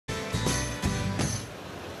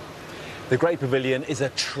The Great Pavilion is a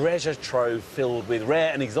treasure trove filled with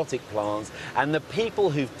rare and exotic plants and the people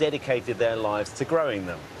who've dedicated their lives to growing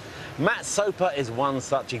them. Matt Soper is one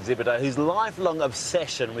such exhibitor whose lifelong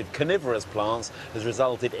obsession with carnivorous plants has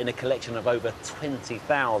resulted in a collection of over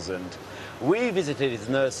 20,000. We visited his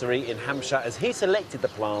nursery in Hampshire as he selected the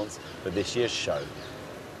plants for this year's show.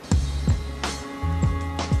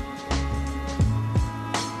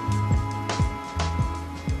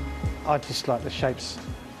 I just like the shapes,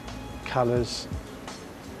 colours.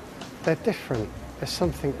 They're different. There's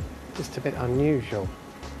something just a bit unusual.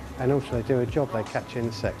 And also they do a job. They catch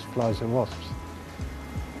insects, flies and wasps.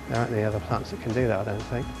 There aren't any other plants that can do that, I don't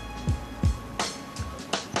think.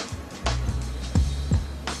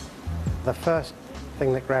 The first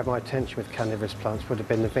thing that grabbed my attention with carnivorous plants would have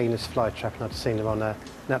been the Venus flytrap, and I'd seen them on a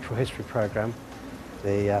natural history programme.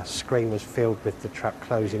 The screen was filled with the trap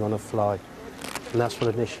closing on a fly, and that's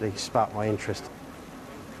what initially sparked my interest.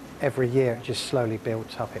 Every year it just slowly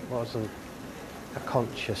built up. It wasn't a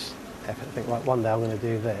conscious effort to think, right, one day I'm going to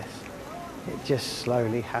do this. It just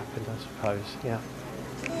slowly happened, I suppose, yeah.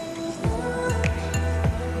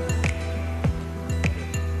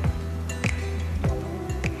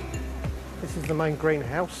 This is the main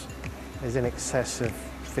greenhouse. There's in excess of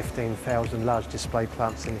 15,000 large display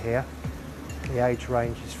plants in here. The age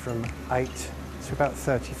range is from 8 to about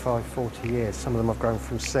 35, 40 years. Some of them have grown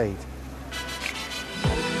from seed.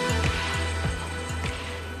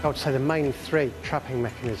 I would say the main three trapping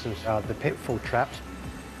mechanisms are the pitfall traps,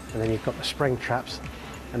 and then you've got the spring traps,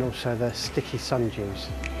 and also the sticky sundews.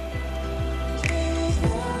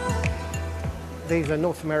 These are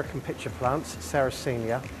North American pitcher plants,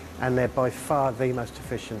 Sarracenia, and they're by far the most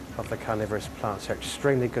efficient of the carnivorous plants. They're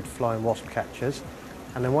extremely good fly and wasp catchers,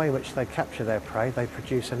 and the way in which they capture their prey, they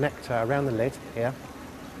produce a nectar around the lid here,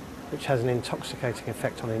 which has an intoxicating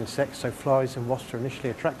effect on insects, so flies and wasps are initially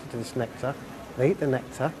attracted to this nectar. They eat the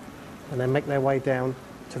nectar and then make their way down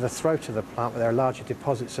to the throat of the plant where there are larger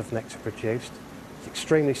deposits of nectar produced. It's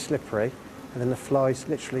extremely slippery, and then the flies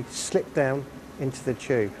literally slip down into the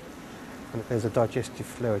tube. And there's a digestive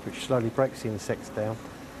fluid which slowly breaks the insects down,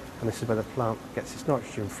 and this is where the plant gets its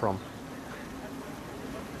nitrogen from.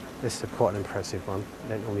 This is quite an impressive one. You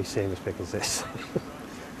don't normally see them as big as this.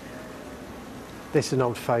 This is an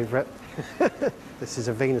old favourite. This is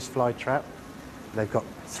a Venus flytrap. They've got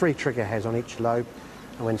 3 trigger hairs on each lobe,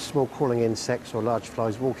 and when small crawling insects or large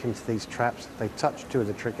flies walk into these traps, they touch 2 of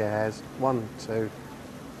the trigger hairs, 1, 2, and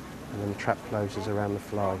then the trap closes around the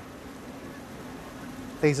fly.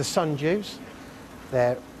 These are sundews.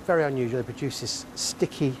 They're very unusual. They produce this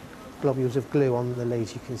sticky globules of glue on the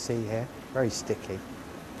leaves you can see here, very sticky.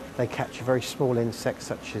 They catch very small insects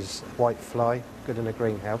such as white fly, good in a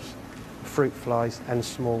greenhouse, fruit flies and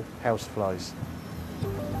small house flies.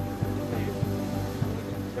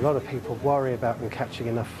 A lot of people worry about them catching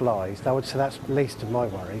enough flies. I would say that's least of my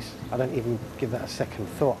worries. I don't even give that a second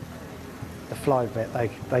thought. The fly bit,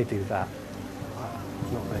 they do that,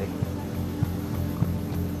 not me.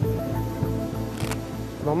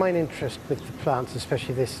 My main interest with the plants,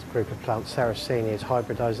 especially this group of plants, Sarracenia, is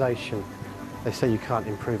hybridisation. They say you can't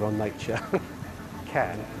improve on nature.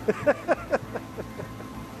 Can.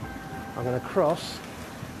 I'm going to cross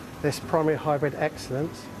this primary hybrid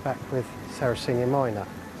excellence back with Sarracenia minor.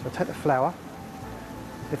 So I take the flower,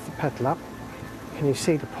 lift the petal up. Can you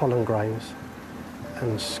see the pollen grains?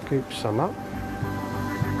 And scoop some up.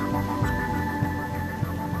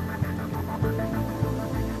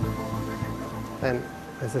 Then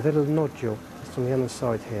there's a little nodule just on the other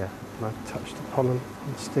side here. And I touch the pollen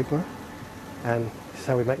on the stigma. And this is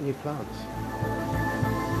how we make new plants.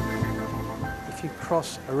 If you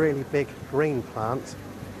cross a really big green plant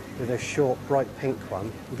with a short, bright pink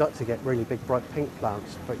one, you'd like to get really big, bright pink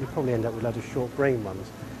plants, but you probably end up with a load of short green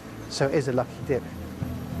ones. So it is a lucky dip.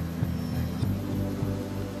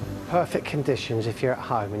 Perfect conditions if you're at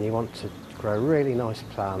home and you want to grow really nice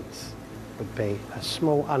plants would be a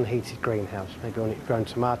small, unheated greenhouse. Maybe when you've grown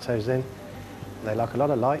tomatoes in. They like a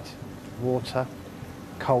lot of light, water,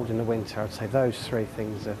 cold in the winter. I'd say those 3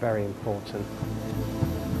 things are very important.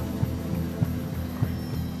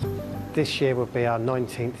 This year will be our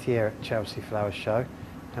 19th year at Chelsea Flower Show,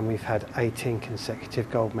 and we've had 18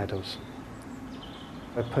 consecutive gold medals.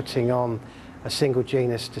 We're putting on a single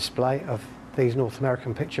genus display of these North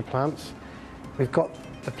American pitcher plants. We've got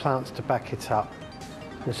the plants to back it up.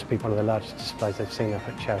 This will be one of the largest displays they've seen up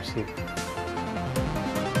at Chelsea.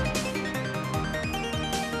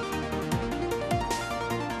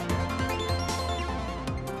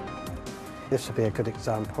 This will be a good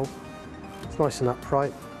example. It's nice and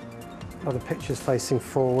upright. A lot of pictures facing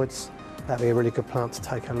forwards. That'd be a really good plant to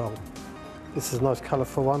take along. This is a nice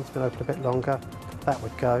colourful one, it's been open a bit longer. That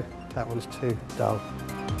would go, that one's too dull.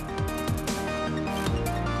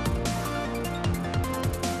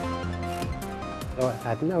 I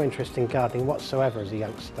had no interest in gardening whatsoever as a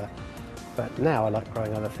youngster, but now I like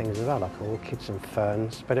growing other things as well, like orchids and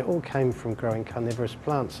ferns, but it all came from growing carnivorous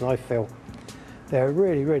plants, and I feel they're a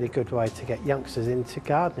really, really good way to get youngsters into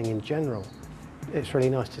gardening in general. It's really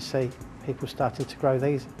nice to see people starting to grow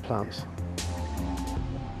these plants.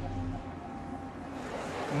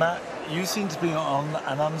 Matt, you seem to be on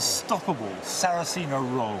an unstoppable Saracena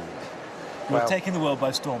roll. You're taking the world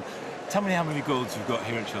by storm. Tell me how many golds you've got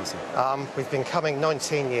here at Chelsea. We've been coming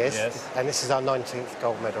 19 years, and this is our 19th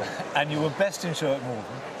gold medal. And you were best in show at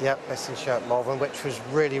Malvern. Yeah, best in show at Malvern, which was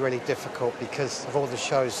really, really difficult because of all the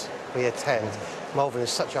shows we attend. Malvern is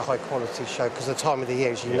such a high quality show because the time of the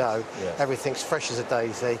year, as you know, everything's fresh as a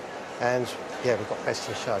daisy, and yeah, we've got best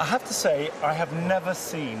in show. I have to say, I have never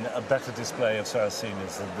seen a better display of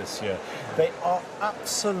Saracenas than this year. They are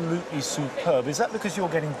absolutely superb. Is that because you're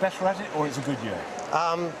getting better at it, or it's a good year?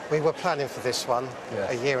 We were planning for this one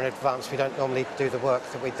a year in advance. We don't normally do the work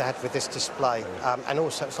that we'd had with this display. And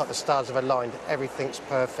also, it's like the stars have aligned. Everything's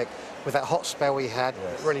perfect. With that hot spell we had,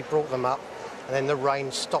 it really brought them up. And then the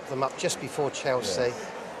rain stopped them up just before Chelsea.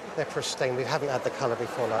 They're pristine. We haven't had the colour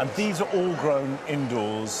before like this. And these are all grown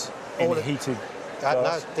indoors in heated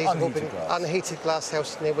glass? No, these have all been unheated glass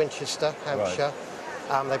house near Winchester, Hampshire.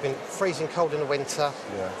 They've been freezing cold in the winter,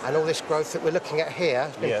 and all this growth that we're looking at here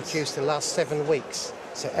has been produced in the last 7 weeks.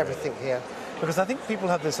 So everything here. Because I think people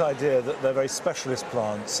have this idea that they're very specialist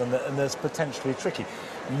plants and they're potentially tricky.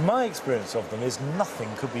 My experience of them is nothing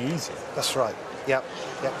could be easier. That's right. Yep.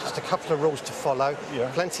 Just a couple of rules to follow.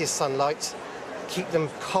 Plenty of sunlight. Keep them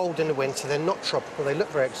cold in the winter. They're not tropical. They look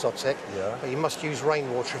very exotic. But you must use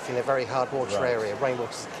rainwater if you're in a very hard water area.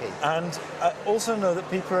 Rainwater's the key. And I also know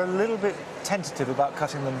that people are a little bit tentative about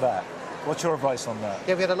cutting them back. What's your advice on that?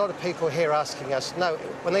 Yeah, we had a lot of people here asking us, no,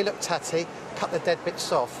 when they look tatty, cut the dead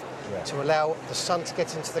bits off to allow the sun to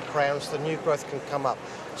get into the crown so the new growth can come up.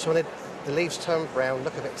 So when the leaves turn brown,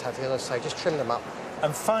 look a bit tatty, as I say, just trim them up.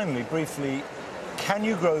 And finally, briefly, can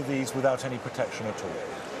you grow these without any protection at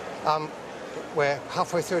all? We're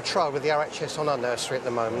halfway through a trial with the RHS on our nursery at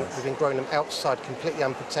the moment. We've been growing them outside, completely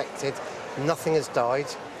unprotected. Nothing has died.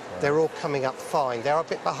 They're all coming up fine. They're a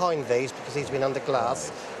bit behind these because these have been under glass,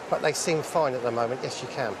 but they seem fine at the moment. Yes, you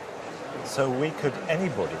can. So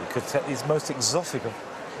anybody could set these most exotic of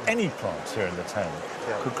any plants here in the town,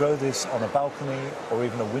 could grow this on a balcony or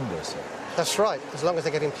even a windowsill. That's right. As long as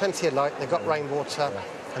they're getting plenty of light, they've got rainwater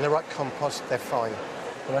and the right compost, they're fine.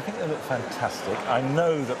 Well, I think they look fantastic. I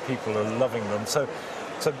know that people are loving them. So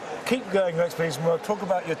keep going, your expedition. We'll talk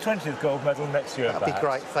about your 20th gold medal next year. That'd be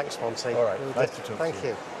great. Thanks, Monty. All right. Nice to talk to you. Thank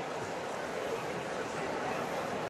you.